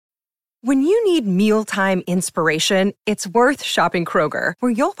When you need mealtime inspiration, it's worth shopping Kroger,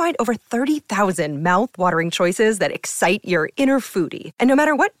 where you'll find over 30,000 mouth-watering choices that excite your inner foodie. And no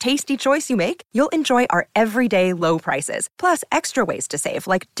matter what tasty choice you make, you'll enjoy our everyday low prices, plus extra ways to save,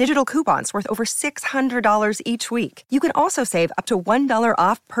 like digital coupons worth over $600 each week. You can also save up to $1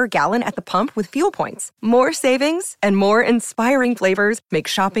 off per gallon at the pump with fuel points. More savings and more inspiring flavors make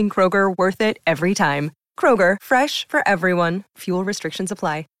shopping Kroger worth it every time. Kroger, fresh for everyone. Fuel restrictions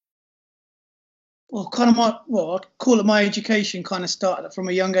apply. Well, I'd call it my education kind of started from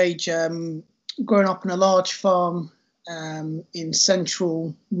a young age, growing up in a large farm in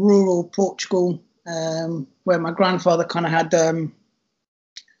central rural Portugal, where my grandfather kind of had,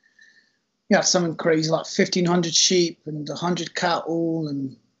 something crazy like 1,500 sheep and 100 cattle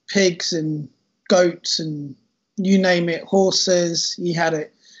and pigs and goats and you name it, horses, he had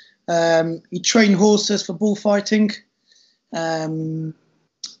it. He trained horses for bullfighting.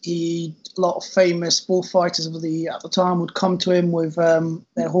 A lot of famous bullfighters at the time would come to him with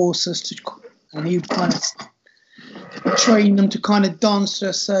their horses, and he would kind of train them to kind of dance to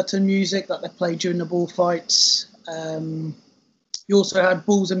a certain music that they played during the bullfights. He also had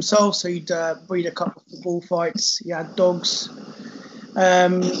bulls himself, so he'd breed a couple of the bullfights. He had dogs.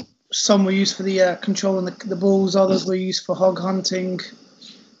 Some were used for the controlling the bulls, others were used for hog hunting.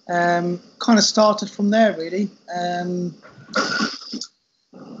 Kind of started from there, really.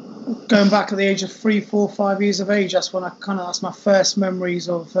 Going back at the age of 3, 4, 5 years of age, that's my first memories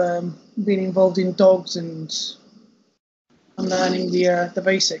of being involved in dogs and learning the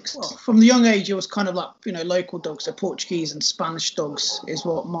basics. Well, from the young age, it was kind of like local dogs, so Portuguese and Spanish dogs is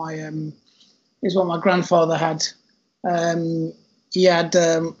what my grandfather had. He had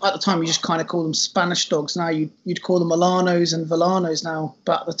at the time you just kind of call them Spanish dogs. Now you'd call them Milanos and Villanos now,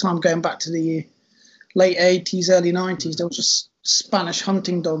 but at the time, going back to the late 80s, early 90s, they were just Spanish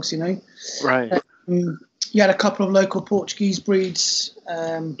hunting dogs, Right. You had a couple of local Portuguese breeds,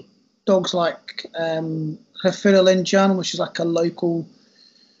 dogs like Herfillinjan, which is like a local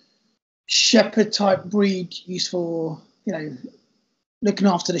shepherd type breed used for, looking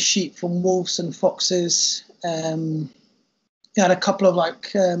after the sheep from wolves and foxes. You had a couple of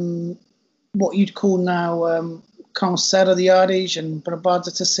what you'd call now Cancerra de Ardege and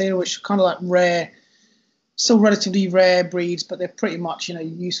Brabada Terceira, which are kind of like rare, still relatively rare breeds, but they're pretty much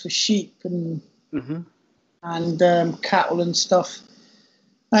used for sheep and cattle and stuff.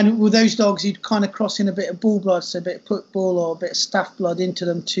 And with those dogs, you'd kind of cross in a bit of bull blood, so a bit of pit bull or a bit of staff blood into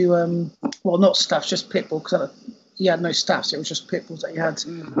them to not staffs, just pit bull, because he had no staffs, it was just pit bulls that he had,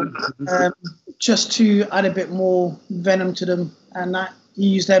 just to add a bit more venom to them, and that you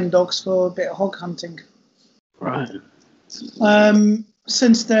use them dogs for a bit of hog hunting. Right.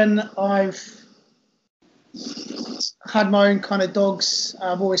 Since then, I've had my own kind of dogs.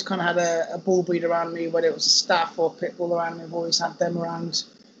 I've always kind of had a bull breed around me, whether it was a staff or a pit bull around me. I've always had them around.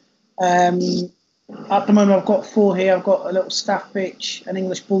 At the moment, I've got 4 here. I've got a little staff bitch, an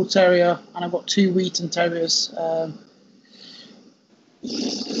English bull terrier, and I've got 2 Wheaten terriers.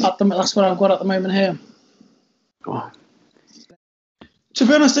 That's what I've got at the moment here. Oh. To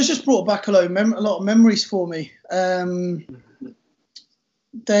be honest, they just brought back a lot of memories for me. When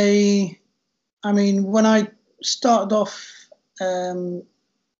I started off, I'd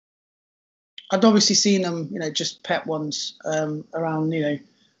obviously seen them, just pet ones around,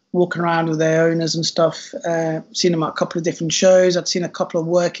 walking around with their owners and stuff. Seen them at a couple of different shows. I'd seen a couple of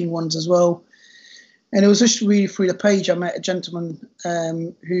working ones as well. And it was just really through the page I met a gentleman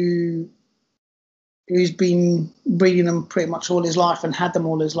who's been breeding them pretty much all his life and had them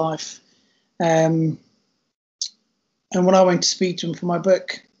all his life. And when I went to speak to him for my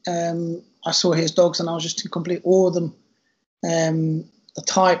book, I saw his dogs and I was just in complete awe of them. The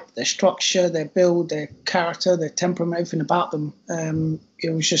type, their structure, their build, their character, their temperament, everything about them. It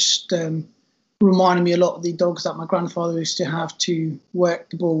was just reminding me a lot of the dogs that my grandfather used to have to work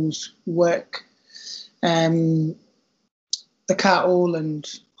the bulls, work the cattle and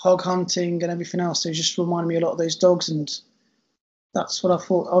hog hunting and everything else. So it just reminded me a lot of those dogs, and that's what I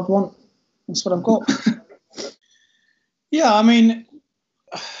thought I'd want. That's what I've got. Yeah,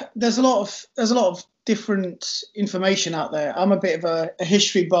 there's a lot of different information out there. I'm a bit of a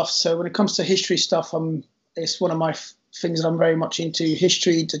history buff, so when it comes to history stuff, it's one of my things that I'm very much into: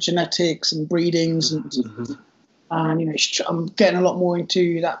 history, the genetics and breedings, and I'm getting a lot more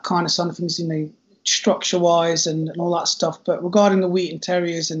into that kind of side of things, structure-wise and all that stuff. But regarding the Wheaten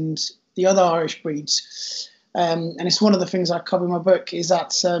Terriers and the other Irish breeds, and it's one of the things I cover in my book, is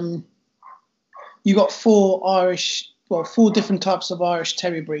that you got 4 different types of Irish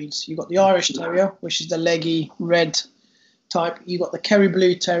Terrier breeds. You've got the Irish Terrier, which is the leggy, red type. You got the Kerry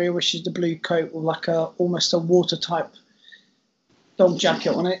Blue Terrier, which is the blue coat with like almost a water type dog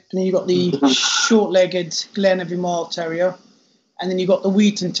jacket on it, and then you got the short-legged Glen Mile Terrier, and then you got the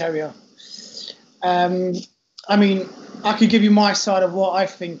Wheaton Terrier. I mean, I could give you my side of what I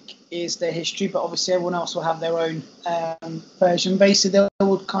think is their history, but obviously everyone else will have their own version. Basically, they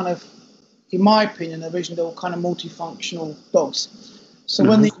would kind of, in my opinion, originally they were kind of multifunctional dogs. So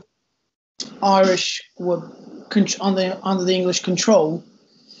when the Irish were under the English control,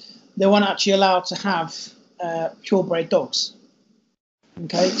 they weren't actually allowed to have purebred dogs.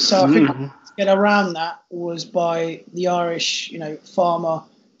 Okay, so I think to get around that was by the Irish, farmer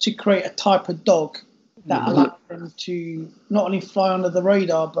to create a type of dog that allowed them to not only fly under the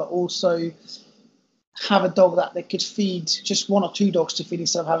radar, but also have a dog that they could feed, just one or two dogs to feed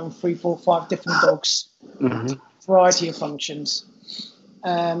instead of having 3, 4, 5 different dogs, variety of functions.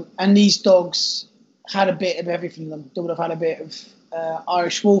 And these dogs had a bit of everything in them. They would have had a bit of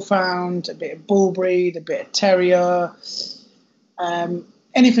Irish Wolfhound, a bit of Bull Breed, a bit of Terrier,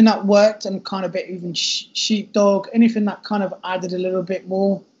 anything that worked, and kind of a bit even sheepdog, anything that kind of added a little bit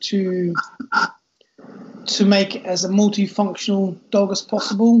more to make it as a multifunctional dog as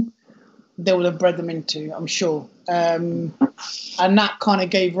possible, they would have bred them into, I'm sure. And that kind of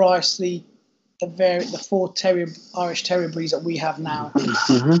gave rise to the 4 Irish Terrier breeds that we have now.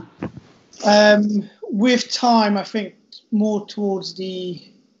 With time, I think more towards the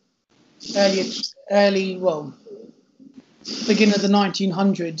beginning of the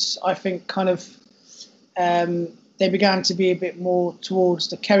 1900s, I think kind of they began to be a bit more towards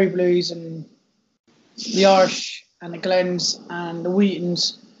the Kerry Blues, and the Irish and the Glens and the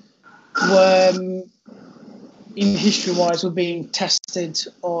Wheatons were, in history-wise, were being tested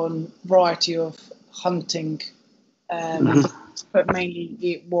on a variety of hunting, but mainly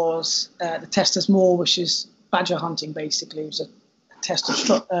it was the Testus Moor, which is badger hunting. Basically, it was a test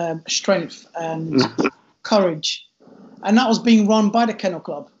of strength and courage, and that was being run by the Kennel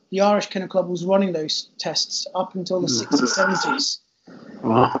Club. The Irish Kennel Club was running those tests up until the 60s, 70s.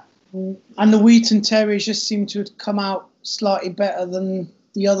 Wow. And the Wheaton Terriers just seemed to have come out slightly better than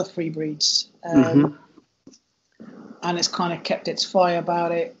the other 3 breeds. And it's kind of kept its fire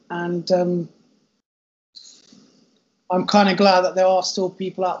about it. And I'm kind of glad that there are still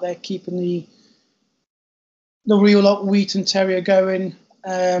people out there keeping the real Wheaton Terrier going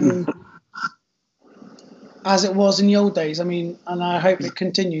as it was in the old days. I mean, and I hope it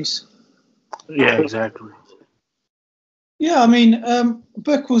continues. Yeah, exactly. Yeah, I mean,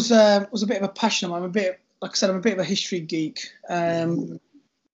 book was a bit of a passion of mine. Like I said, I'm a bit of a history geek. I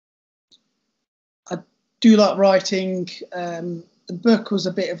do like writing. The book was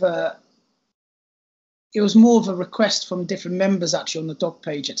it was more of a request from different members actually on the dog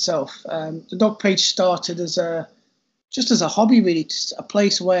page itself. The dog page started as a hobby, really, just a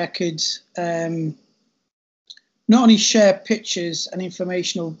place where I could not only share pictures and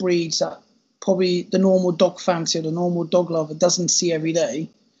information of breeds that probably the normal dog fancy or the normal dog lover doesn't see every day,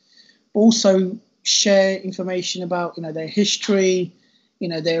 but also share information about their history,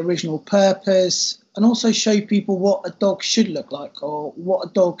 their original purpose, and also show people what a dog should look like or what a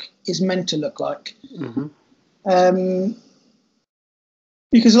dog is meant to look like.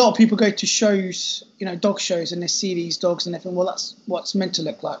 Because a lot of people go to shows, dog shows, and they see these dogs and they think, well, that's what it's meant to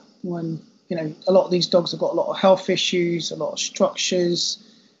look like. When a lot of these dogs have got a lot of health issues, a lot of structures,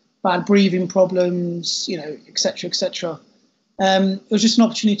 bad breathing problems, et cetera, et cetera. It was just an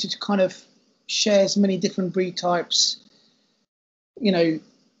opportunity to kind of share as many different breed types,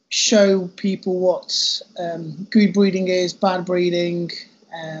 show people what good breeding is, bad breeding,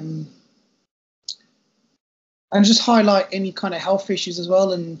 and just highlight any kind of health issues as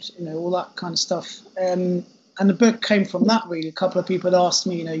well, and all that kind of stuff. And the book came from that, really. A couple of people had asked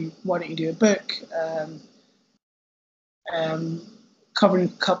me, why don't you do a book covering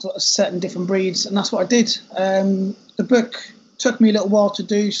a couple of certain different breeds, and that's what I did. The book took me a little while to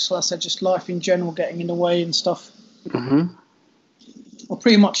do, so I said just life in general getting in the way and stuff. I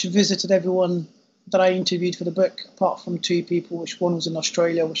pretty much visited everyone that I interviewed for the book, apart from 2 people, which one was in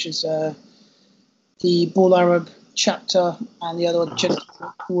Australia, which is the Bull Arab chapter, and the other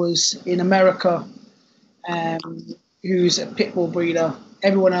gentleman was in America, who's a pit bull breeder.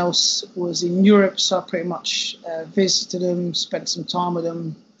 Everyone else was in Europe, so I pretty much visited them, spent some time with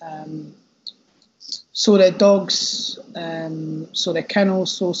them, saw their dogs, saw their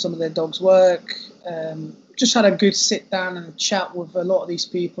kennels, saw some of their dogs work, just had a good sit down and chat with a lot of these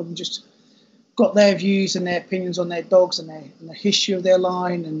people, and just got their views and their opinions on their dogs and the history of their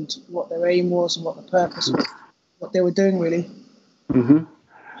line and what their aim was and what the purpose was, what they were doing, really. The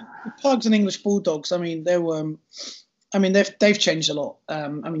pugs and English bulldogs, I mean, they were I mean, they've changed a lot.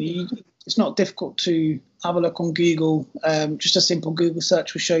 It's not difficult to have a look on Google. Just a simple Google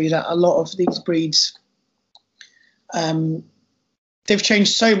search will show you that a lot of these breeds, they've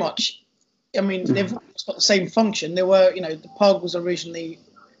changed so much. I mean, they've got the same function. They were, the pug was originally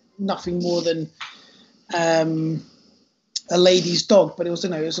nothing more than a lady's dog, but it was,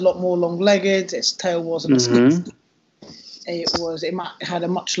 it was a lot more long-legged. Its tail wasn't as stiff. It had a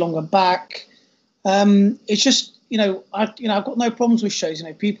much longer back. It's just, I've got no problems with shows.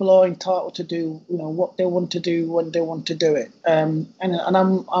 People are entitled to do, what they want to do when they want to do it. And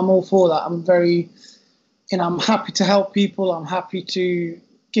I'm all for that. I'm very, I'm happy to help people. I'm happy to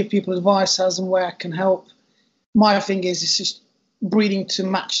give people advice as and where I can help. My thing is, it's just breeding to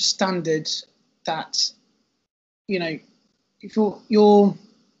match a standard that, if you're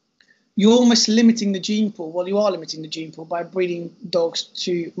almost limiting the gene pool. Well, you are limiting the gene pool by breeding dogs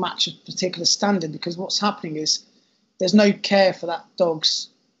to match a particular standard, because what's happening is there's no care for that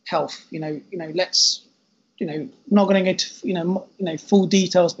dog's health. Let's, not going to go into, full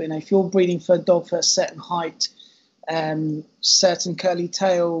details, but, if you're breeding for a dog for a certain height, certain curly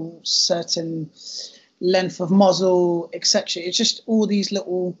tail, certain length of muzzle, etc. It's just all these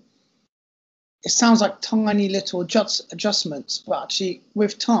little, it sounds like tiny little adjustments, but actually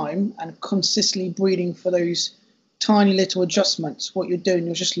with time and consistently breeding for those tiny little adjustments, what you're doing,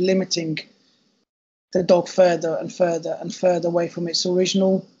 you're just limiting the dog further and further and further away from its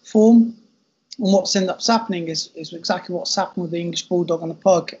original form. And what's ended up happening is exactly what's happened with the English Bulldog and the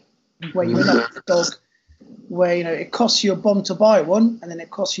Pug, where you end up with a dog where, it costs you a bomb to buy one, and then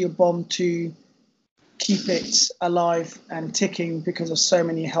it costs you a bomb to keep it alive and ticking because of so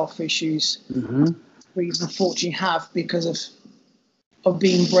many health issues breeds unfortunately have because of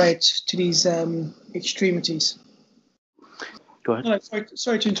being bred to these extremities. Go ahead. No,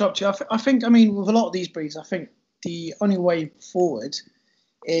 sorry to interrupt you. I think, with a lot of these breeds, I think the only way forward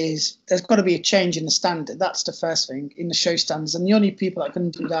is there's got to be a change in the standard. That's the first thing, in the show standards. And the only people that can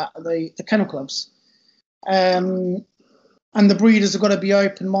do that are the kennel clubs. And the breeders have got to be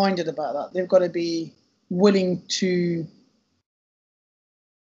open-minded about that. They've got to be willing to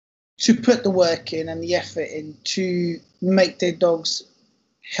put the work in and the effort in to make their dogs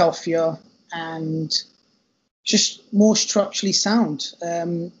healthier and just more structurally sound.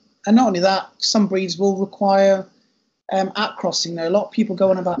 And not only that, some breeds will require outcrossing. A lot of people go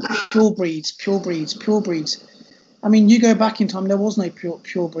on about pure breeds. I mean, you go back in time, there was no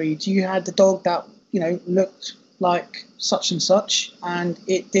pure breeds. You had the dog that, looked like such and such, and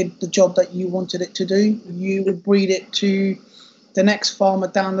it did the job that you wanted it to do. You would breed it to the next farmer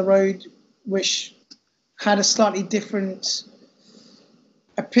down the road, which had a slightly different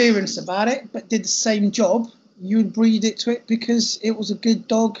appearance about it, but did the same job. You would breed it to it because it was a good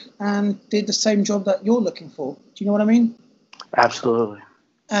dog and did the same job that you're looking for. Do you know what I mean? Absolutely.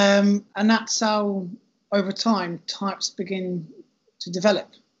 And that's how, over time, types begin to develop.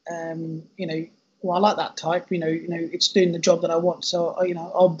 Well, I like that type. It's doing the job that I want. So,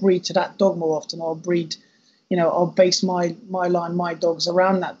 I'll breed to that dog more often. I'll breed, I'll base my line, my dogs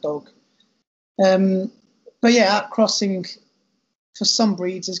around that dog. But yeah, outcrossing for some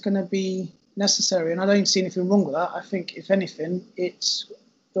breeds is going to be necessary, and I don't see anything wrong with that. I think, if anything,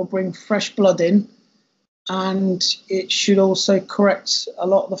 it'll bring fresh blood in, and it should also correct a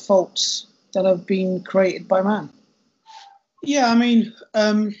lot of the faults that have been created by man. Yeah,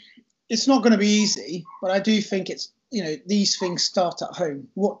 it's not going to be easy, but I do think it's, these things start at home.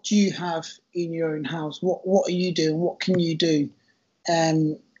 What do you have in your own house? What are you doing? What can you do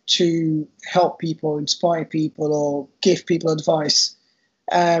to help people, inspire people, or give people advice?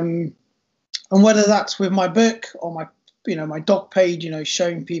 And whether that's with my book or my dog page,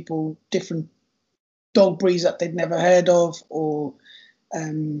 showing people different dog breeds that they'd never heard of, or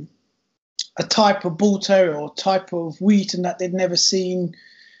a type of bull terrier or type of Wheaton that they'd never seen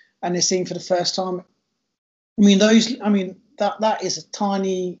and they're seeing for the first time. That is a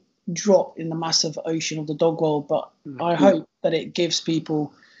tiny drop in the massive ocean of the dog world, but I hope that it gives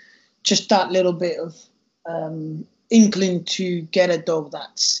people just that little bit of inkling to get a dog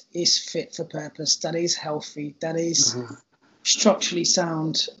that is fit for purpose, that is healthy, that is structurally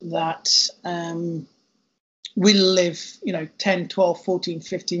sound, that will live 10, 12, 14,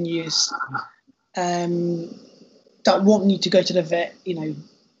 15 years, that won't need to go to the vet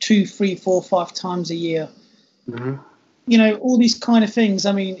 2, 3, 4, 5 times a year. All these kind of things.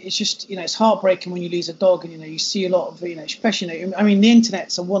 It's just, it's heartbreaking when you lose a dog, and you see a lot of, especially, the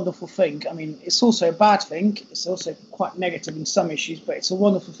internet's a wonderful thing. It's also a bad thing. It's also quite negative in some issues, but it's a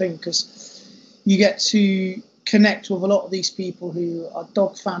wonderful thing because you get to connect with a lot of these people who are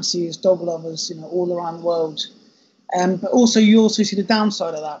dog fanciers, dog lovers, all around the world. But also you also see the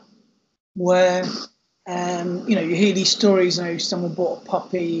downside of that, where you hear these stories. Someone bought a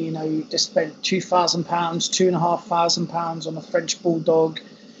puppy. Just spent £2,000, £2,500 on a French bulldog.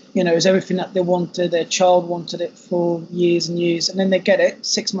 It's everything that they wanted. Their child wanted it for years and years, and then they get it.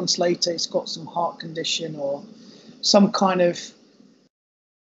 6 months later, it's got some heart condition or some kind of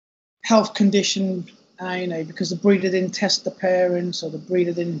health condition. Because the breeder didn't test the parents, or the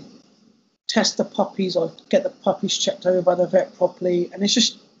breeder didn't test the puppies, or get the puppies checked over by the vet properly. And it's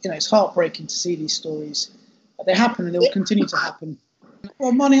just, it's heartbreaking to see these stories. But they happen, and they will continue to happen.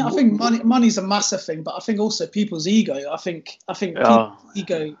 Well, I think money's a massive thing, but I think also people's ego. I think people's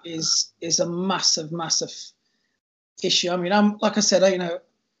ego is a massive, massive issue. I mean, like I said,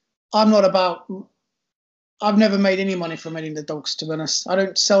 I've never made any money from any of the dogs, to be honest. I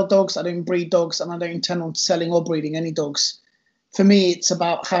don't sell dogs, I don't breed dogs, and I don't intend on selling or breeding any dogs. For me, it's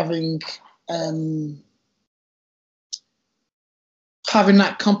about having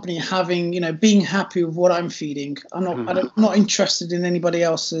that company, being happy with what I'm feeding. I'm not interested in anybody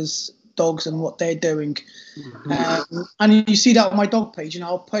else's dogs and what they're doing. And you see that on my dog page.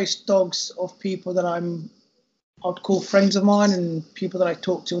 I'll post dogs of people that I'd call friends of mine and people that I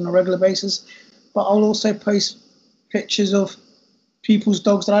talk to on a regular basis. But I'll also post pictures of people's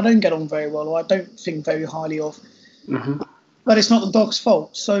dogs that I don't get on very well, or I don't think very highly of. But it's not the dog's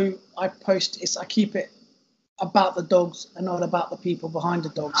fault. So I keep it about the dogs and not about the people behind the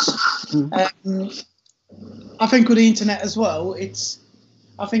dogs. I think with the internet as well,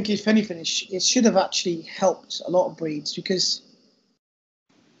 I think if anything, it should have actually helped a lot of breeds, because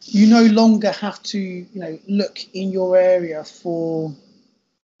you no longer have to, look in your area for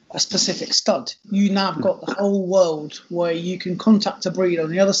a specific stud. You now have got the whole world where you can contact a breeder on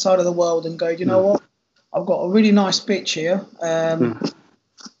the other side of the world and go, you know what, I've got a really nice bitch here.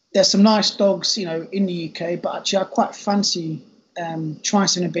 There's some nice dogs, in the UK, but actually I quite fancy trying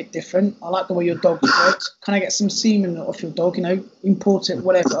something a bit different. I like the way your dog works. Can I get some semen off your dog? Import it,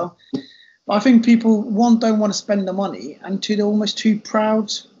 whatever. But I think people, one, don't want to spend the money, and two, they're almost too proud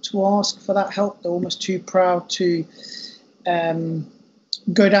to ask for that help. They're almost too proud to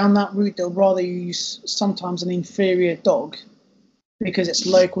go down that route. They'll rather use sometimes an inferior dog because it's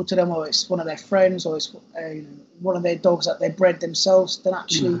local to them, or it's one of their friends, or it's one of their dogs that they bred themselves, than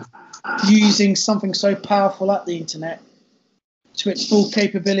actually using something so powerful like the internet to its full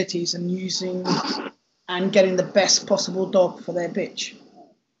capabilities and getting the best possible dog for their bitch.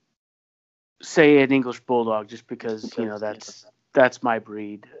 Say an English Bulldog, just because that's my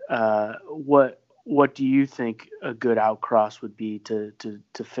breed. What do you think a good outcross would be to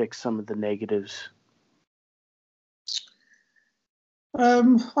fix some of the negatives?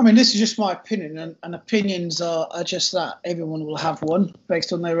 This is just my opinion, and opinions are just that. Everyone will have one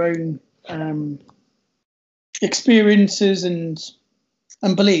based on their own experiences and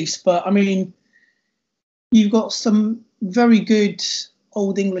beliefs. But you've got some very good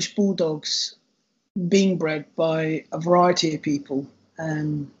old English Bulldogs being bred by a variety of people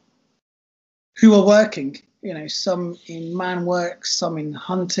who are working. Some in man work, some in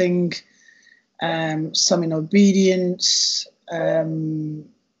hunting, some in obedience, some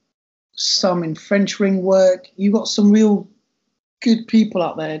in French ring work. You've got some real good people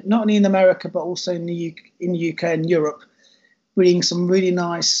out there, not only in America but also in the UK and Europe, breeding some really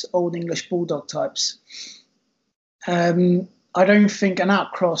nice old English Bulldog types. I don't think an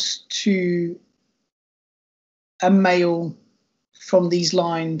outcross to a male from these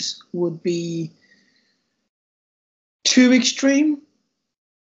lines would be too extreme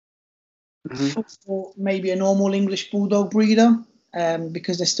for maybe a normal English Bulldog breeder,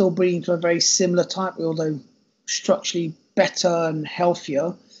 because they're still breeding to a very similar type, although structurally better and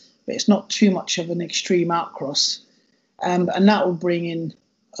healthier. But it's not too much of an extreme outcross, and that will bring in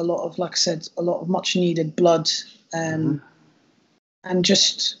a lot of, like I said, a lot of much needed blood, and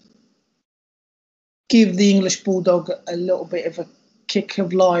just give the English Bulldog a little bit of a kick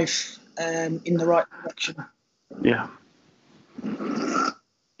of life in the right direction.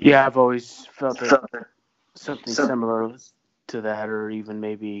 Yeah, I've always felt that something similar to that, or even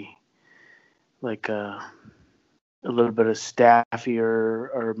maybe like a little bit of Staffy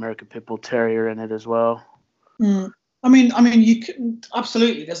or American Pit Bull Terrier in it as well. You can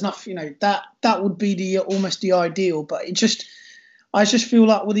absolutely. There's nothing, that would be the almost the ideal, but I just feel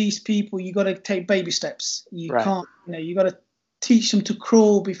like with these people, you got to take baby steps. You can't, you got to teach them to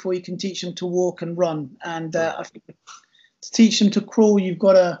crawl before you can teach them to walk and run. And I think to teach them to crawl, you've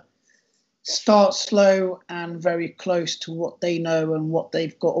got to start slow and very close to what they know and what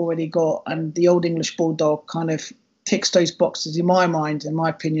they've already got. And the old English Bulldog kind of ticks those boxes in my mind, in my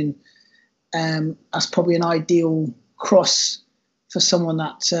opinion. That's probably an ideal cross for someone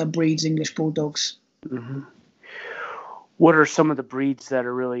that breeds English bulldogs. Mm-hmm. What are some of the breeds that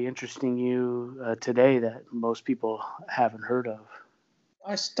are really interesting you today that most people haven't heard of?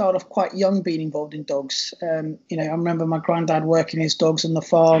 I started off quite young being involved in dogs. I remember my granddad working his dogs on the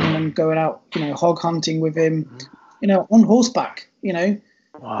farm and going out, hog hunting with him, on horseback,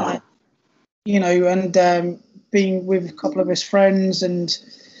 Wow. And being with a couple of his friends. And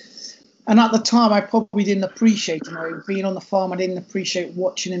at the time, I probably didn't appreciate, being on the farm. I didn't appreciate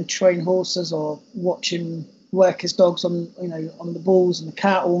watching him train horses or watching work his dogs on the bulls and the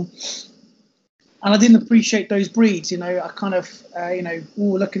cattle. And I didn't appreciate those breeds. I kind of, I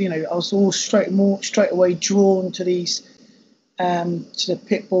was all straight away drawn to these, to the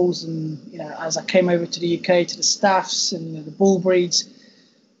pit bulls, and as I came over to the UK, to the staffs and the bull breeds.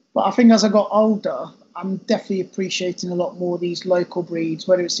 But I think as I got older, I'm definitely appreciating a lot more of these local breeds,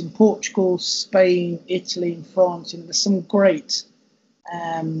 whether it's in Portugal, Spain, Italy, and France. There's some great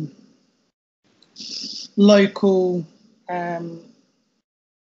local.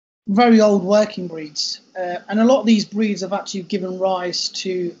 Very old working breeds, and a lot of these breeds have actually given rise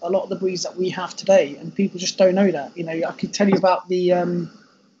to a lot of the breeds that we have today, and people just don't know that. I could tell you about the a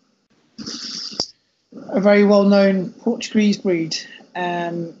very well-known Portuguese breed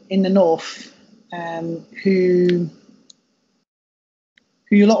in the north, who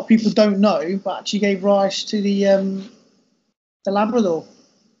a lot of people don't know, but actually gave rise to the Labrador.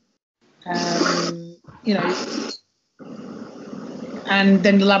 And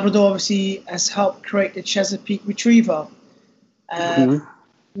then the Labrador obviously has helped create the Chesapeake Retriever,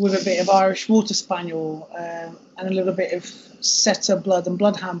 with a bit of Irish Water Spaniel and a little bit of Setter blood and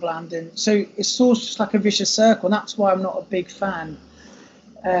Bloodhound blending. So it's sort of just like a vicious circle, and that's why I'm not a big fan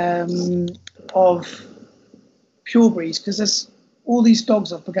of pure breeds, because there's all these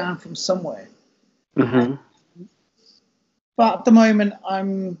dogs have began from somewhere. Mm-hmm. But at the moment,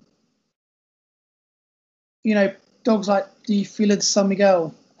 I'm, dogs like the Fila de San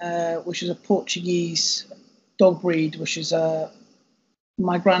Miguel, which is a Portuguese dog breed, which is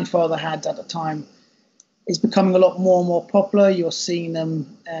my grandfather had at the time, is becoming a lot more and more popular. You're seeing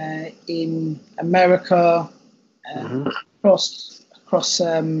them in America, across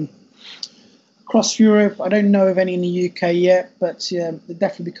Europe. I don't know of any in the UK yet, but they're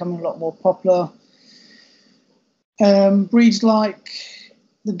definitely becoming a lot more popular. Breeds like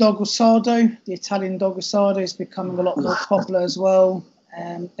the Dogossado, the Italian Dogossado, is becoming a lot more popular as well.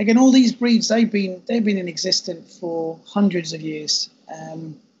 Again, all these breeds, they've been in existence for hundreds of years,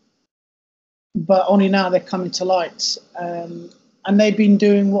 but only now they're coming to light. And they've been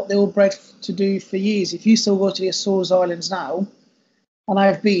doing what they were bred to do for years. If you still go to the Azores Islands now, and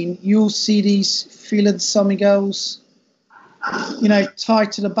I've been, you'll see these Fila de San Miguels,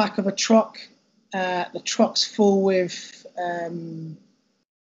 tied to the back of a truck. The truck's full with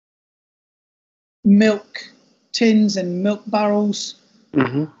milk tins and milk barrels,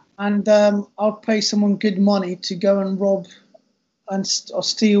 and I'll pay someone good money to go and rob or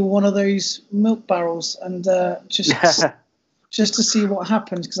steal one of those milk barrels, and just to see what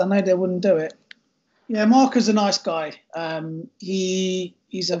happens, because I know they wouldn't do it. Yeah, Marco's a nice guy.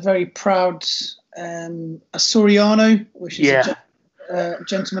 He's a very proud Açoriano, which is a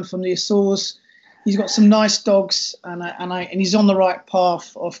gentleman from the Azores. He's got some nice dogs, and he's on the right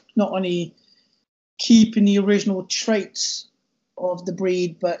path of not only keeping the original traits of the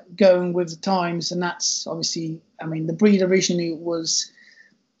breed, but going with the times. And that's obviously, the breed originally was,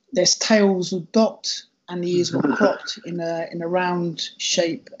 their tails were docked and the ears were cropped in a round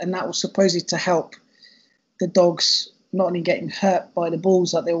shape, and that was supposedly to help the dogs not only getting hurt by the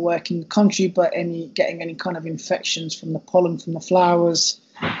bulls that they were working in the country, but getting any kind of infections from the pollen from the flowers.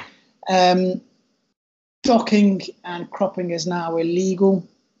 Docking and cropping is now illegal.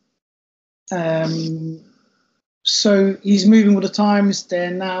 So he's moving with the times.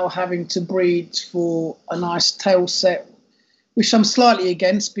 They're now having to breed for a nice tail set, which I'm slightly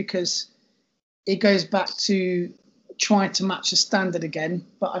against, because it goes back to trying to match the standard again.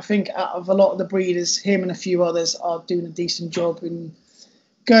 But I think out of a lot of the breeders, him and a few others are doing a decent job in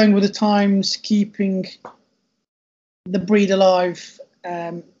going with the times, keeping the breed alive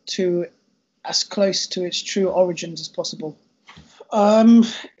to as close to its true origins as possible.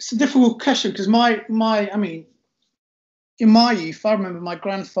 It's a difficult question, because in my youth, I remember my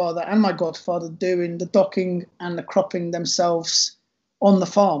grandfather and my godfather doing the docking and the cropping themselves on the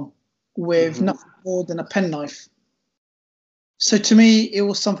farm with nothing more than a penknife. So to me, it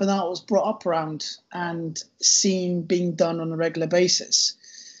was something that I was brought up around and seen being done on a regular basis.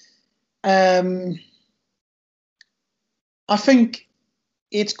 I think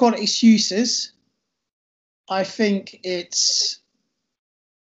it's got its uses. I think it's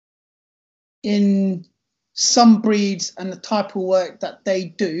in some breeds and the type of work that they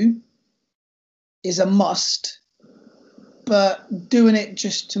do is a must, but doing it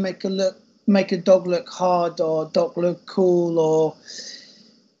just to make a dog look hard or dog look cool, or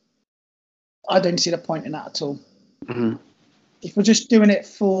I don't see the point in that at all. Mm-hmm. If we're just doing it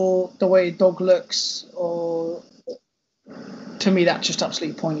for the way a dog looks, or to me, that's just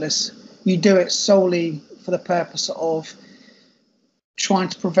absolutely pointless. You do it solely for the purpose of trying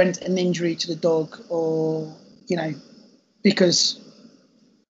to prevent an injury to the dog, or because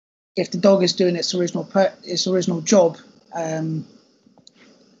if the dog is doing its original job,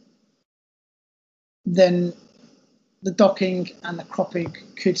 then the docking and the cropping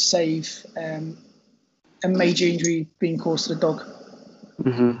could save a major injury being caused to the dog.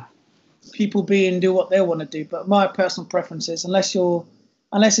 Mm-hmm. People do what they want to do, but my personal preference is unless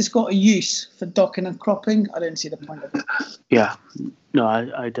it's got a use for docking and cropping, I don't see the point of it. Yeah, no,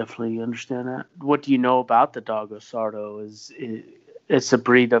 I definitely understand that. What do you know about the dog Osardo? It's a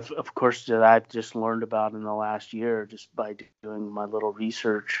breed of course that I've just learned about in the last year just by doing my little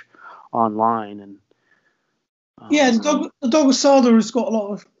research online. And yeah, the dog Osardo has got a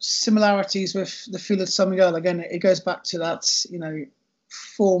lot of similarities with the Fila de San Miguel. Again, it goes back to that,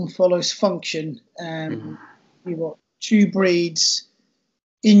 form follows function. You've got two breeds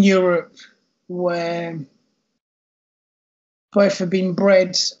in Europe where both have been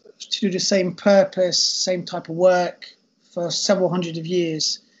bred to do the same purpose, same type of work for several hundred of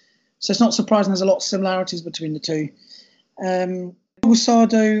years. So it's not surprising there's a lot of similarities between the two.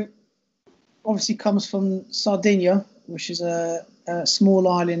 Sardo obviously comes from Sardinia, which is a small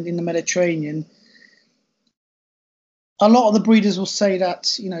island in the Mediterranean. A lot of the breeders will say that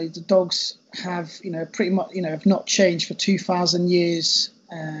the dogs have pretty much have not changed for 2,000 years.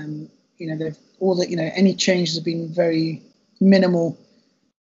 They've any changes have been very minimal.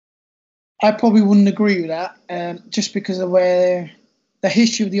 I probably wouldn't agree with that, just because of where the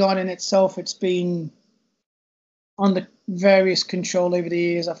history of the island itself. It's been under various control over the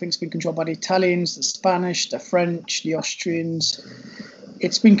years. I think it's been controlled by the Italians, the Spanish, the French, the Austrians.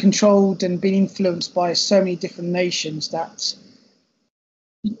 It's been controlled and been influenced by so many different nations that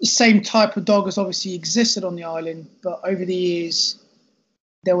the same type of dog has obviously existed on the island, but over the years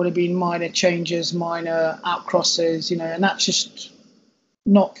there would have been minor changes, minor outcrosses, and that's just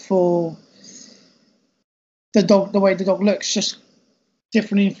not for the dog, the way the dog looks, just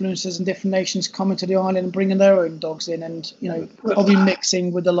different influences and different nations coming to the island and bringing their own dogs in, and probably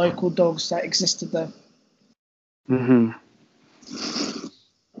mixing with the local dogs that existed there. Mm-hmm.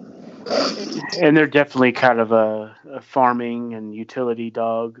 And they're definitely kind of a farming and utility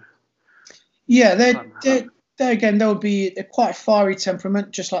dog. Yeah, they're again, they'll be quite fiery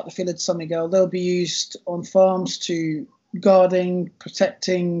temperament, just like the Fila de San Miguel. They'll be used on farms to guarding,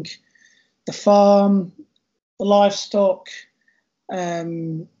 protecting the farm, the livestock. I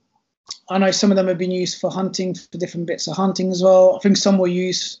know some of them have been used for hunting, for different bits of hunting as well. I think some were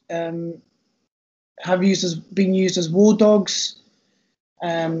been used as war dogs,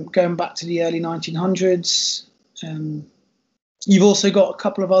 going back to the early 1900s. You've also got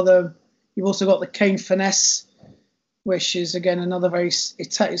You've also got the Cane Finesse, which is again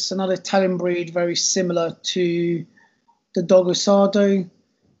it's another Italian breed, very similar to the Dog Osardo.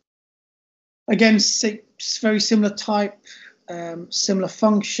 Again, very similar type, similar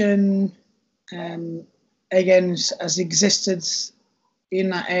function. Again, has existed in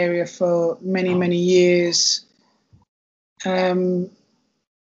that area for many, many years. Again,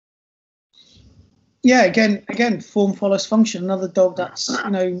 form follows function. Another dog that's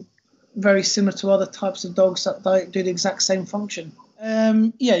very similar to other types of dogs that do the exact same function.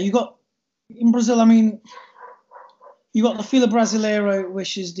 You got in Brazil. I mean, you got the Fila Brasileiro,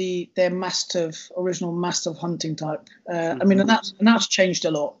 which is their original mastiff hunting type. I mean, and that's changed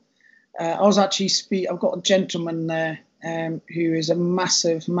a lot. I've got a gentleman there who is a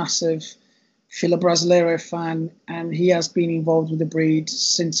massive Fila Brasileiro fan, and he has been involved with the breed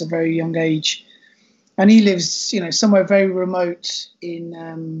since a very young age. And he lives, somewhere very remote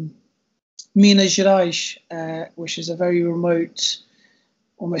in Minas Gerais, which is a very remote,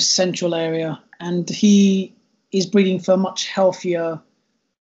 almost central area. And he is breeding for a much healthier,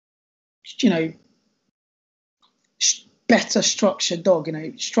 better structured dog,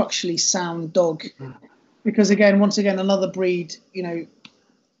 structurally sound dog. Because once again, another breed,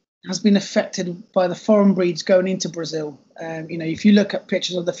 has been affected by the foreign breeds going into Brazil. If you look at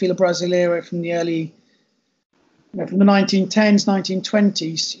pictures of the Fila Brasileiro from the early, from the 1910s,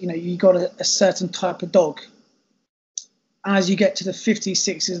 1920s, you got a certain type of dog. as you get to the 50s,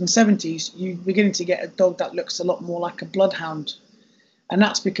 60s, and 70s, you're beginning to get a dog that looks a lot more like a bloodhound. And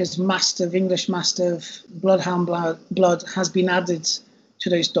that's because Mastiff, English Mastiff, Bloodhound blood has been added to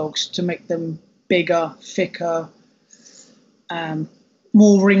those dogs to make them bigger, thicker,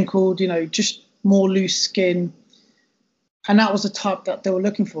 more wrinkled, just more loose skin. And that was the type that they were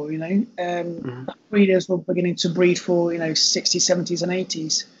looking for, Breeders were beginning to breed for, 60s, 70s, and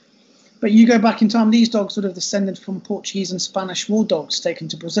 80s. But you go back in time, these dogs would have descended from Portuguese and Spanish war dogs taken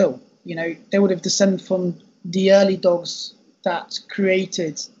to Brazil. They would have descended from the early dogs that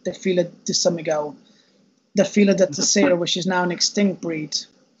created the Fila de San Miguel, the Fila de Terceira, which is now an extinct breed,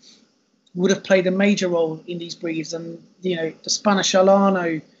 would have played a major role in these breeds. And the Spanish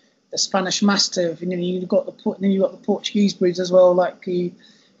Alano, the Spanish Mastiff, and then you've got the Portuguese breeds as well. Like the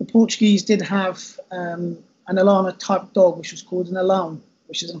Portuguese did have an Alano type dog, which was called an Alão,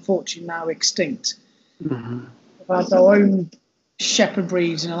 which is unfortunately now extinct. Mm-hmm. We've had our own shepherd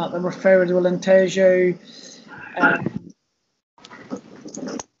breeds, like the Rafeira do Alentejo,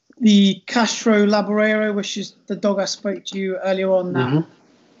 the Castro Laboreiro, which is the dog I spoke to you earlier on, that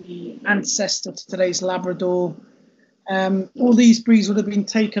the ancestor to today's Labrador. All these breeds would have been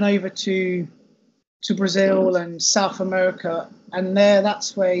taken over to Brazil and South America, and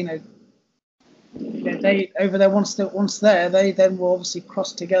that's where they over there once there they then will obviously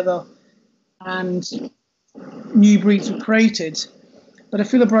cross together, and new breeds were created. But a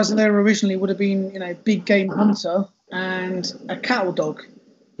Fila Brasileiro originally would have been big game hunter and a cattle dog.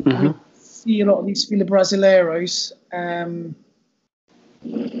 Mm-hmm. We see a lot of these Fila Brasileiros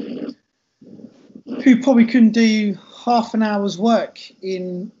who probably couldn't do half an hour's work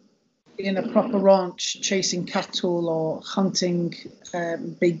in a proper ranch chasing cattle or hunting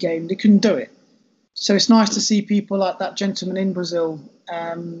big game. They couldn't do it. So it's nice to see people like that gentleman in Brazil,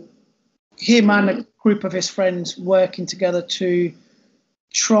 him and a group of his friends working together to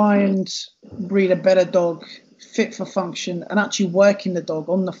try and breed a better dog, fit for function, and actually working the dog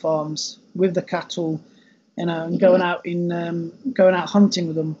on the farms with the cattle, and going out hunting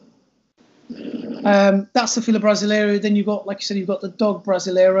with them. That's the Fila Brasileiro. Then you've got, like you said, you've got the dog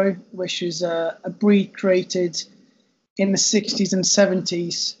Brasileiro, which is a breed created in the 60s and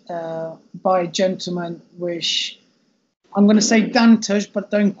 70s by a gentleman, which I'm going to say Dantas, but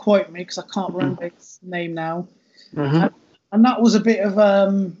don't quote me because I can't remember his name now. Mm-hmm. And that was a bit of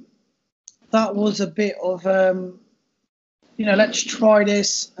let's try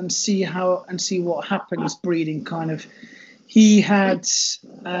this and see what happens breeding kind of. He had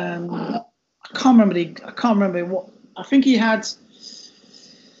I can't remember what I think he had.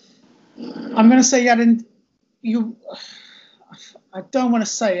 I'm going to say he had I don't want to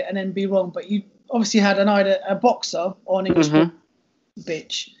say it and then be wrong, but you obviously had either a boxer or an English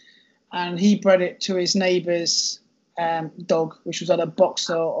bitch, and he bred it to his neighbour's dog, which was either a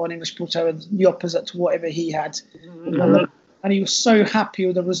boxer or an English bull terrier, the opposite to whatever he had. Mm-hmm. And he was so happy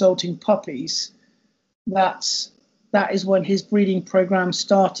with the resulting puppies that is when his breeding program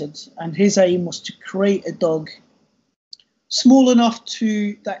started, and his aim was to create a dog small enough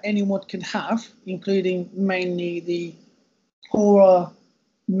that anyone can have, including mainly the poorer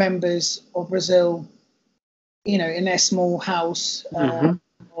members of Brazil, in their small house,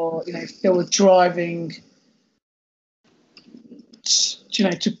 or if they were driving,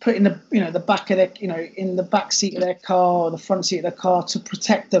 to put in the back of their, in the back seat of their car or the front seat of their car to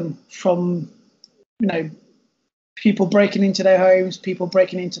protect them from, people breaking into their homes, people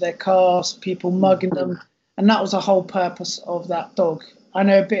breaking into their cars, people mugging them. And that was the whole purpose of that dog. I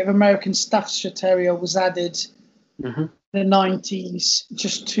know a bit of American Staffordshire Terrier was added in the 90s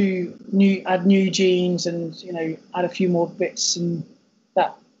just to add new genes and, add a few more bits and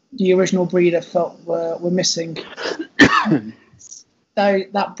that the original breeder felt were missing.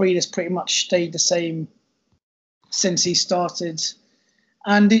 That breed has pretty much stayed the same since he started.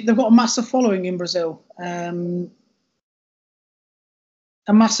 And they've got a massive following in Brazil.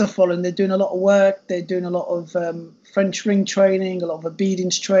 A massive following. They're doing a lot of work. They're doing a lot of French ring training, a lot of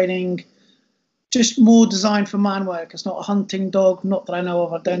obedience training, just more designed for man work. It's not a hunting dog, not that I know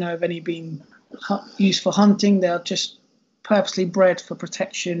of. I don't know of any being used for hunting. They are just purposely bred for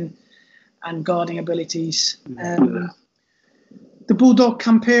protection and guarding abilities. The Bulldog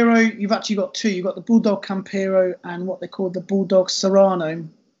Campero, you've actually got two. You've got the Bulldog Campero and what they call the Bulldog Serrano.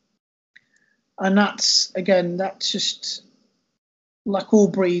 And that's just like all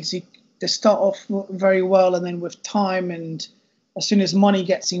breeds. They start off very well, and then with time and as soon as money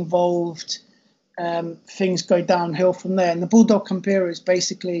gets involved, things go downhill from there. And the Bulldog Campero is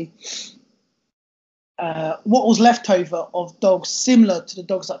basically what was left over of dogs similar to the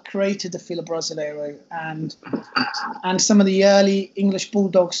dogs that created the fila brasileiro, and some of the early English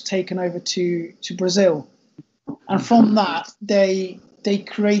bulldogs taken over to Brazil. And from that, they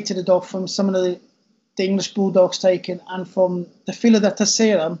created a dog from some of the English bulldogs taken, and from the fila da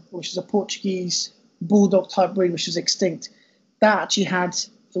terceira, which is a Portuguese bulldog type breed, which is extinct. That actually it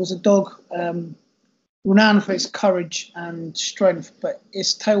was a dog renowned for its courage and strength, but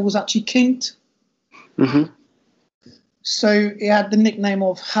its tail was actually kinked. Mm-hmm. So it had the nickname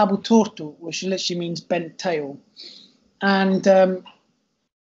of Rabo Torto, which literally means bent tail. And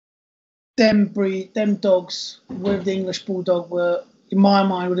them dogs with the English bulldog were, in my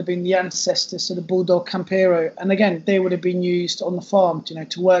mind, would have been the ancestors of the bulldog Campero. And again, they would have been used on the farm,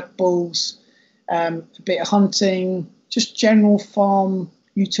 to work bulls, a bit of hunting, just general farm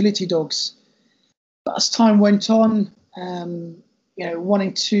utility dogs. But as time went on,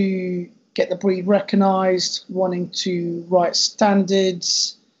 wanting to get the breed recognised, wanting to write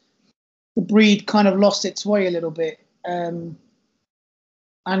standards, the breed kind of lost its way a little bit. And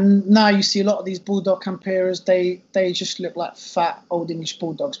now you see a lot of these bulldog Camperas, they just look like fat old English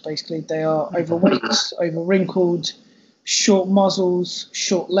bulldogs, basically. They are overweight, over wrinkled, short muzzles,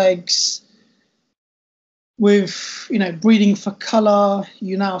 short legs. With, breeding for colour,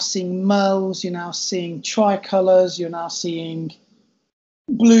 you're now seeing merles, you're now seeing tricolours, you're now seeing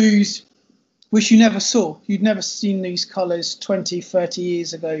blues, which you never saw. You'd never seen these colours 20, 30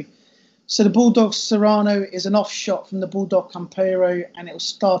 years ago. So the Bulldog Serrano is an offshot from the Bulldog Campero, and it was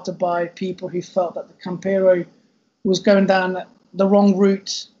started by people who felt that the Campero was going down the wrong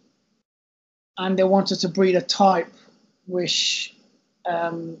route, and they wanted to breed a type which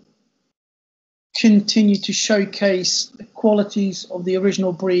continued to showcase the qualities of the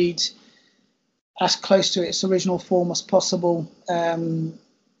original breed as close to its original form as possible.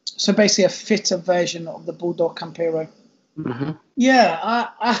 So basically a fitter version of the Bulldog Campero. Mm-hmm.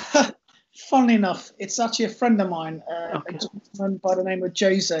 Yeah, funnily enough, it's actually a friend of mine, a gentleman by the name of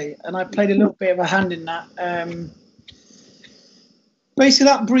Jose, and I played a little bit of a hand in that. Basically,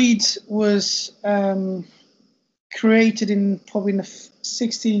 that breed was created in probably in the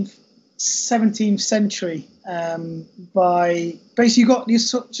 16th, 17th century by, basically, you got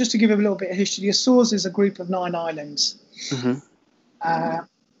the, just to give a little bit of history, the Azores is a group of 9 islands. Mm-hmm.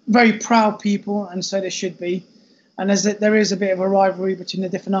 Very proud people, and so they should be. And there is a bit of a rivalry between the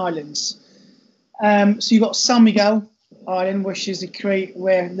different islands. So you've got San Miguel Island, which is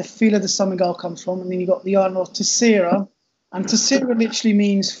where the fila de San Miguel comes from, and then you've got the island of Terceira, and Terceira literally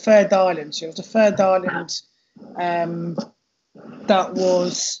means third island. So it was a third island that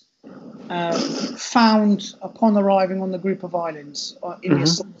was found upon arriving on the group of islands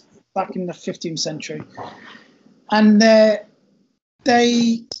back in the 15th century. And there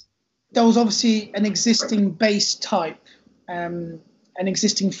was obviously an existing base type, an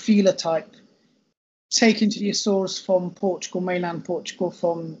existing feeler type, taken to the Azores from Portugal, mainland Portugal,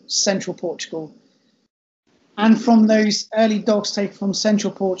 from central Portugal. And from those early dogs taken from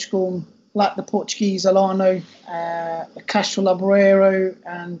central Portugal, like the Portuguese Alano, the Castro Laboreiro,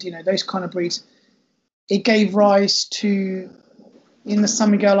 and those kind of breeds, it gave rise to, in the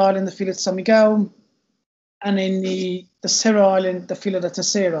San Miguel Island, the fila de San Miguel, and in the Serra Island, the fila de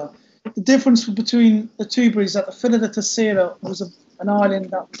Terceira. The difference between the two breeds is that the fila de Terceira was an island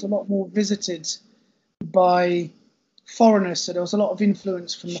that was a lot more visited by foreigners, so there was a lot of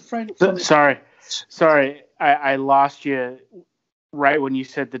influence from the French. Sorry, I lost you right when you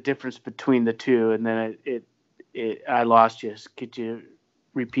said the difference between the two, and then I lost you. Could you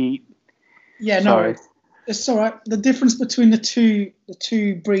repeat? Yeah, sorry. No, it's all right. The difference between the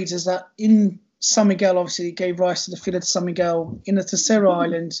two breeds is that in San Miguel, obviously, it gave rise to the fila de San Miguel. In the Terceira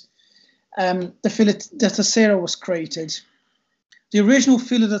Island, the fila de Terceira was created. The original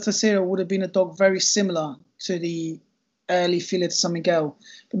fila de Terceira would have been a dog very similar to the early fila de San Miguel,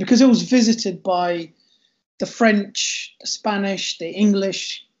 but because it was visited by the French, the Spanish, the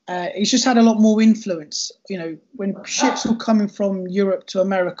English, it's just had a lot more influence. When ships were coming from Europe to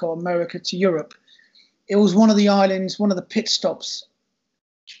America, or America to Europe, it was one of the islands, one of the pit stops,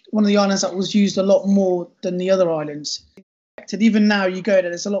 one of the islands that was used a lot more than the other islands. Even now, you go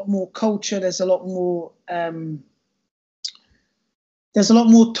there's a lot more culture, there's a lot more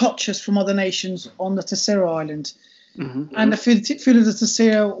touches from other nations on the Terceira Island. Mm-hmm. And the fila de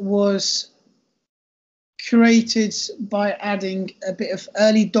Terceira was created by adding a bit of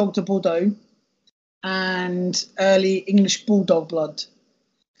early Dog de Bordeaux and early English Bulldog blood.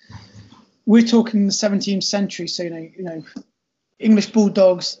 We're talking the 17th century, so English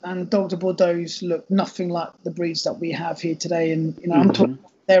Bulldogs and Dog de Bordeaux look nothing like the breeds that we have here today. And I'm talking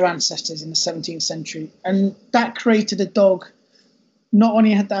their ancestors in the 17th century. And that created a dog, not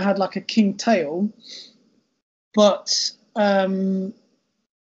only had like a king tail, but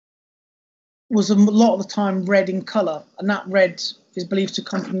was a lot of the time red in colour. And that red is believed to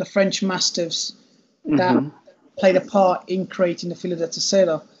come from the French Mastiffs that played a part in creating the fila da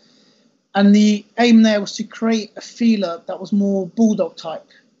tercera. And the aim there was to create a fila that was more bulldog type,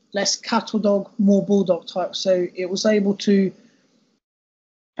 less cattle dog, more bulldog type. So it was able to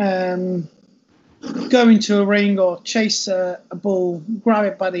go into a ring or chase a bull, grab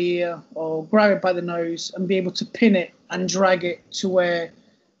it by the ear or grab it by the nose, and be able to pin it and drag it to where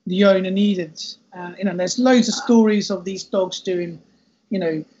the owner needed. There's loads of stories of these dogs doing,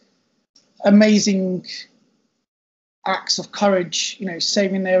 amazing acts of courage,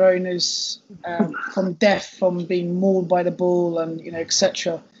 saving their owners from death, from being mauled by the bull, and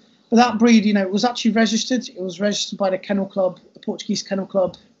etc. But that breed, it was actually registered. It was registered by the Kennel Club, the Portuguese Kennel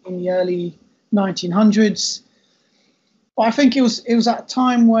Club, in the early 1900s. But I think it was at a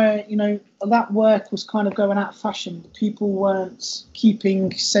time where that work was kind of going out of fashion. People weren't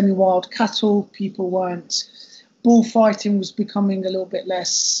keeping semi-wild cattle. People weren't. Bullfighting was becoming a little bit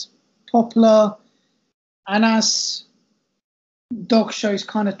less popular, and as dog shows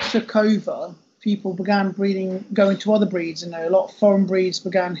kind of took over, people began going to other breeds. A lot of foreign breeds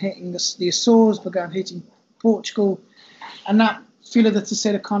began hitting the Azores, began hitting Portugal, and that fila da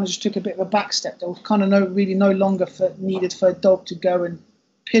tercera kind of just took a bit of a back step. There was kind of no longer needed for a dog to go and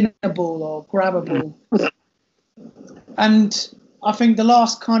pin a bull or grab a bull. And I think the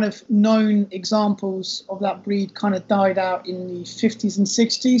last kind of known examples of that breed kind of died out in the 50s and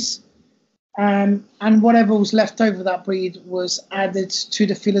 60s. And whatever was left over of that breed was added to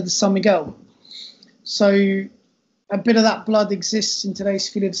the fila de San Miguel. So a bit of that blood exists in today's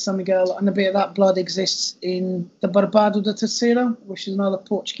fila de San Miguel, and a bit of that blood exists in the Barbado da Terceira, which is another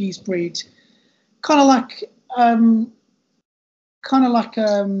Portuguese breed, kind of like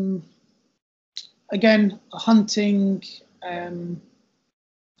again, a hunting,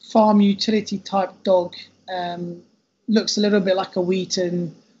 farm utility type dog. Looks a little bit like a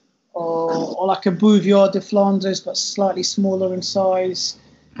Wheaton or like a Bouvier de Flanders, but slightly smaller in size.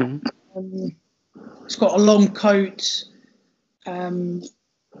 It's got a long coat.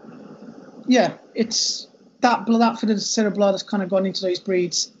 It's that fila da tercera blood has kind of gone into those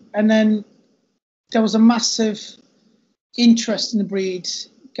breeds. And then there was a massive interest in the breed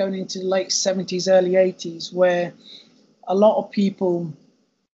going into the late 70s, early 80s, where a lot of people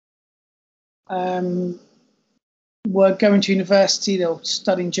were going to university. They were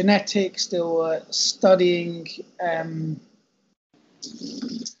studying genetics. They were studying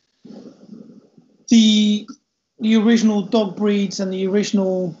the original dog breeds and the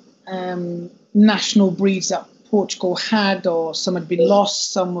original national breeds that Portugal had, or some had been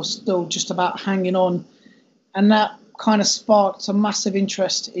lost, some were still just about hanging on, and that kind of sparked a massive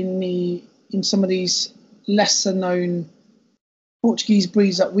interest in some of these lesser known Portuguese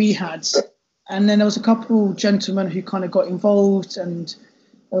breeds that we had. And then there was a couple gentlemen who kind of got involved, and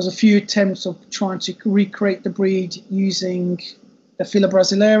there was a few attempts of trying to recreate the breed using the fila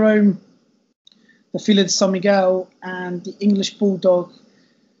brasileiro, the fila de San Miguel, and the English bulldog.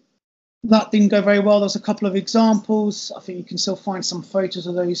 That didn't go very well. There's a couple of examples. I think you can still find some photos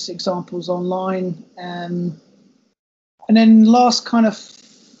of those examples online. And then last kind of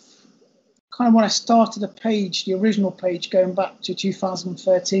when I started the original page, going back to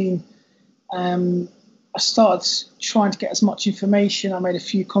 2013, I started trying to get as much information. I made a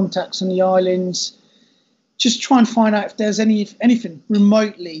few contacts on the islands, just try and find out if there's anything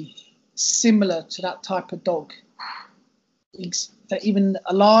remotely similar to that type of dog, that even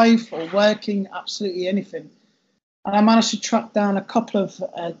alive or working, absolutely anything. And I managed to track down a couple of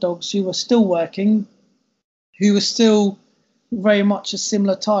dogs who were still working, who were still very much a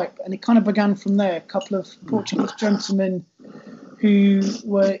similar type. And it kind of began from there. A couple of Portuguese gentlemen who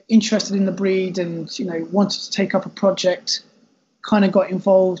were interested in the breed and wanted to take up a project kind of got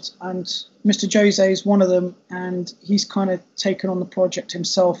involved, and Mr. Jose is one of them, and he's kind of taken on the project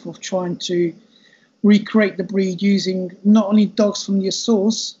himself of trying to recreate the breed using not only dogs from the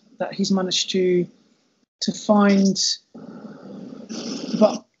Azores that he's managed to find,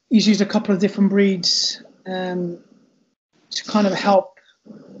 but he's used a couple of different breeds to kind of help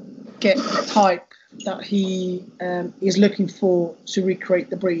get the type that he is looking for to recreate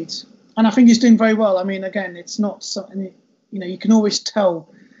the breed. And I think he's doing very well. I mean, again, it's not something, you can always tell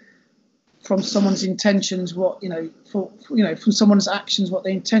from someone's intentions from someone's actions what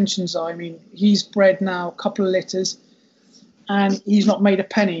their intentions are. I mean, he's bred now a couple of litters and he's not made a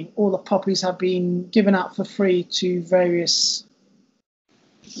penny. All the puppies have been given out for free to various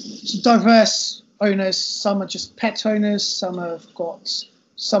diverse owners. Some are just pet owners. Some are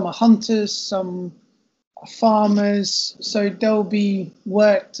hunters. Some are farmers. So they'll be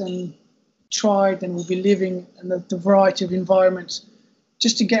worked and tried, and will be living in the variety of environments,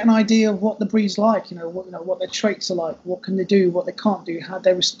 just to get an idea of what the breed's like. What their traits are like. What can they do? What they can't do? How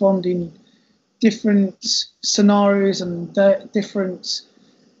they respond in different scenarios and different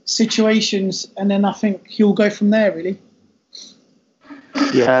situations, and then I think he'll go from there, really.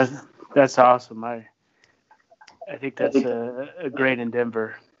 Yeah, that's awesome. I think that's a great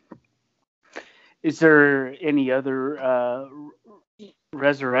endeavor. Is there any other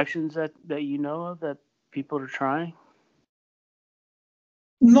resurrections that you know of that people are trying?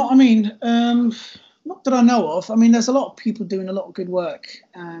 Not that I know of. I mean, there's a lot of people doing a lot of good work,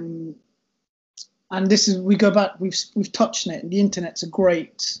 and we go back. We've touched on it. The internet's a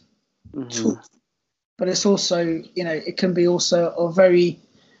great tool, but it's also, it can be also a very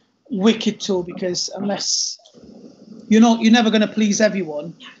wicked tool, because unless you're never going to please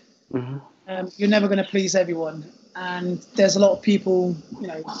everyone. You're never going to please everyone, and there's a lot of people,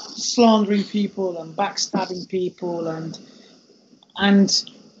 slandering people and backstabbing people, and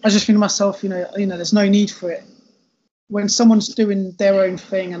I just think to myself, there's no need for it. When someone's doing their own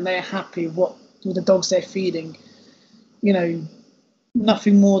thing and they're happy with the dogs they're feeding,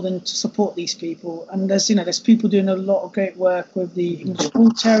 nothing more than to support these people. And there's people doing a lot of great work with the English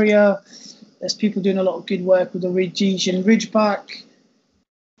Bull Terrier. There's people doing a lot of good work with the Rhodesian Ridgeback.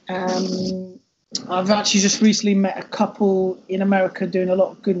 I've actually just recently met a couple in America doing a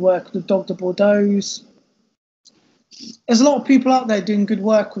lot of good work with the Dog de Bordeaux. There's a lot of people out there doing good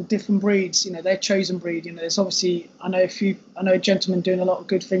work with different breeds, their chosen breed. There's obviously, I know a gentleman doing a lot of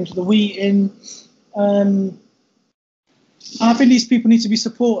good things with the Wheaten. I think these people need to be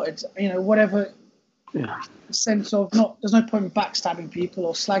supported, whatever sense of, there's no point in backstabbing people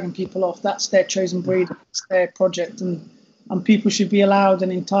or slagging people off. That's their chosen breed, it's their project, and people should be allowed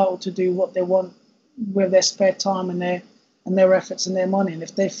and entitled to do what they want with their spare time and their efforts and their money. And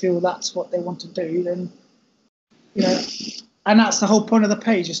if they feel that's what they want to do, then, and that's the whole point of the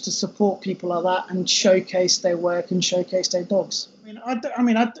page, is to support people like that and showcase their work and showcase their dogs.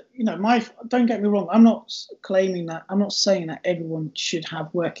 Don't get me wrong. I'm not claiming that. I'm not saying that everyone should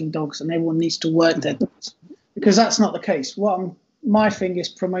have working dogs and everyone needs to work their dogs, because that's not the case. My thing is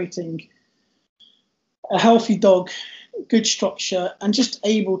promoting a healthy dog, good structure, and just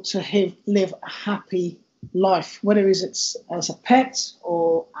able to live a happy life, whether it's as a pet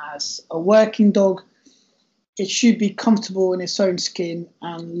or as a working dog. It should be comfortable in its own skin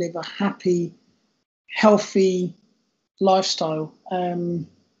and live a happy, healthy lifestyle.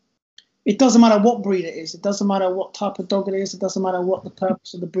 It doesn't matter what breed it is. It doesn't matter what type of dog it is. It doesn't matter what the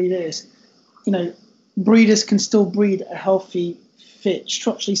purpose of the breed is. Breeders can still breed a healthy, fit,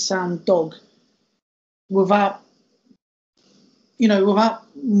 structurally sound dog without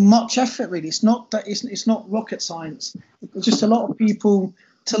much effort, really. It's not rocket science. It's just a lot of people,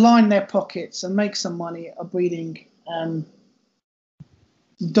 to line their pockets and make some money, are breeding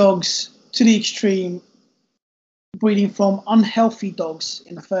dogs to the extreme, breeding from unhealthy dogs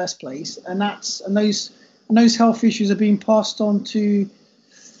in the first place, and those health issues are being passed on to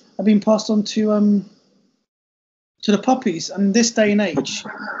the puppies. And this day and age,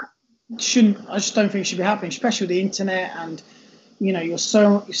 I just don't think it should be happening, especially with the internet. And you're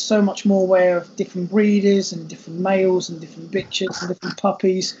so much more aware of different breeders and different males and different bitches and different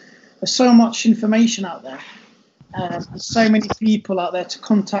puppies. There's so much information out there, and so many people out there to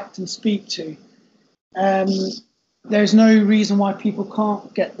contact and speak to. There's no reason why people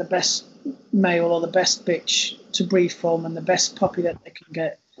can't get the best male or the best bitch to breed from and the best puppy that they can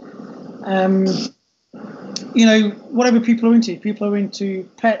get. Whatever people are into. People are into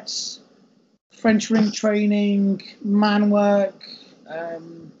pets, French ring training, man work,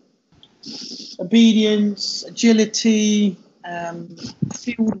 obedience, agility,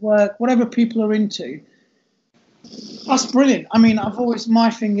 field work, whatever people are into. That's brilliant. I mean, my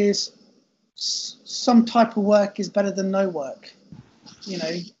thing is, some type of work is better than no work.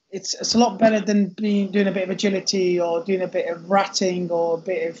 It's a lot better than doing a bit of agility or doing a bit of ratting or a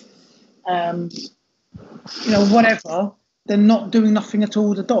bit of whatever, than not doing nothing at all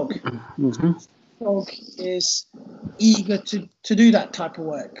with a dog. Mm-hmm. Dog is eager to do that type of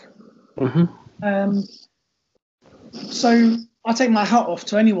work. Mm-hmm. So I take my hat off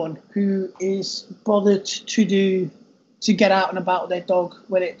to anyone who is bothered to get out and about with their dog,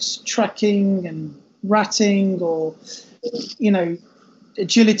 whether it's tracking and ratting or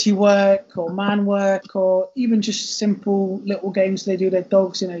agility work or man work, or even just simple little games they do with their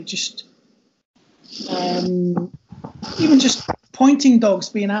dogs, even just pointing dogs,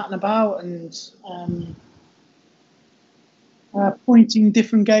 being out and about, and pointing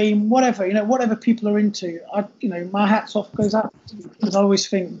different game, whatever, whatever people are into. My hats off goes out to them, because I always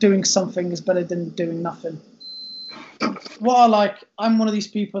think doing something is better than doing nothing. What I like, I'm one of these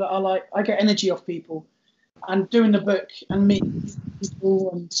people that I get energy off people, and doing the book and meeting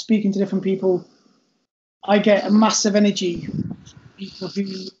people and speaking to different people, I get a massive energy. People who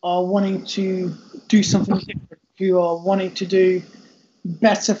are wanting to do something different, who are wanting to do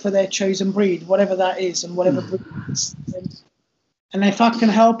better for their chosen breed, whatever that is, and whatever breed it is. And if I can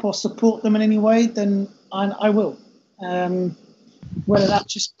help or support them in any way, then I will. Whether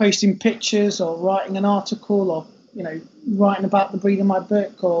that's just posting pictures or writing an article or writing about the breed in my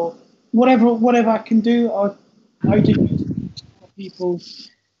book or whatever I can do, I do. People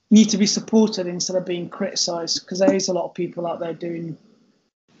need to be supported instead of being criticised, because there is a lot of people out there doing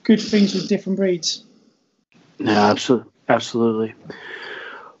good things with different breeds. Yeah, absolutely.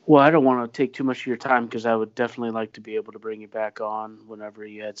 Well, I don't want to take too much of your time, because I would definitely like to be able to bring you back on whenever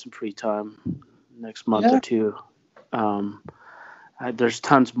you had some free time next month or two. There's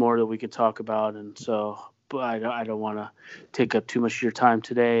tons more that we could talk about, and so, but I don't want to take up too much of your time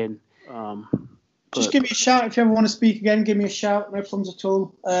today. And just give me a shout if you ever want to speak again. Give me a shout, no problems at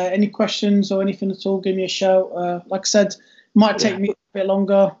all. Any questions or anything at all, give me a shout. Like I said, it might take me a bit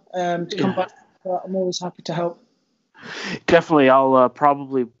longer to come back, but I'm always happy to help. Definitely, I'll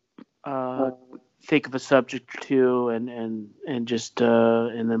probably think of a subject or two, and just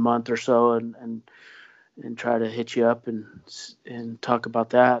in a month or so, and try to hit you up and talk about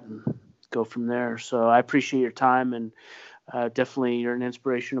that and go from there. So I appreciate your time, and definitely you're an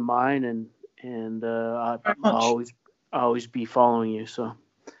inspiration of mine, and I'll always be following you. So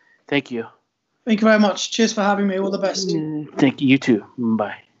thank you. Thank you very much. Cheers for having me. All the best. Thank you. You too.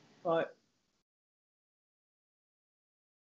 Bye. Bye.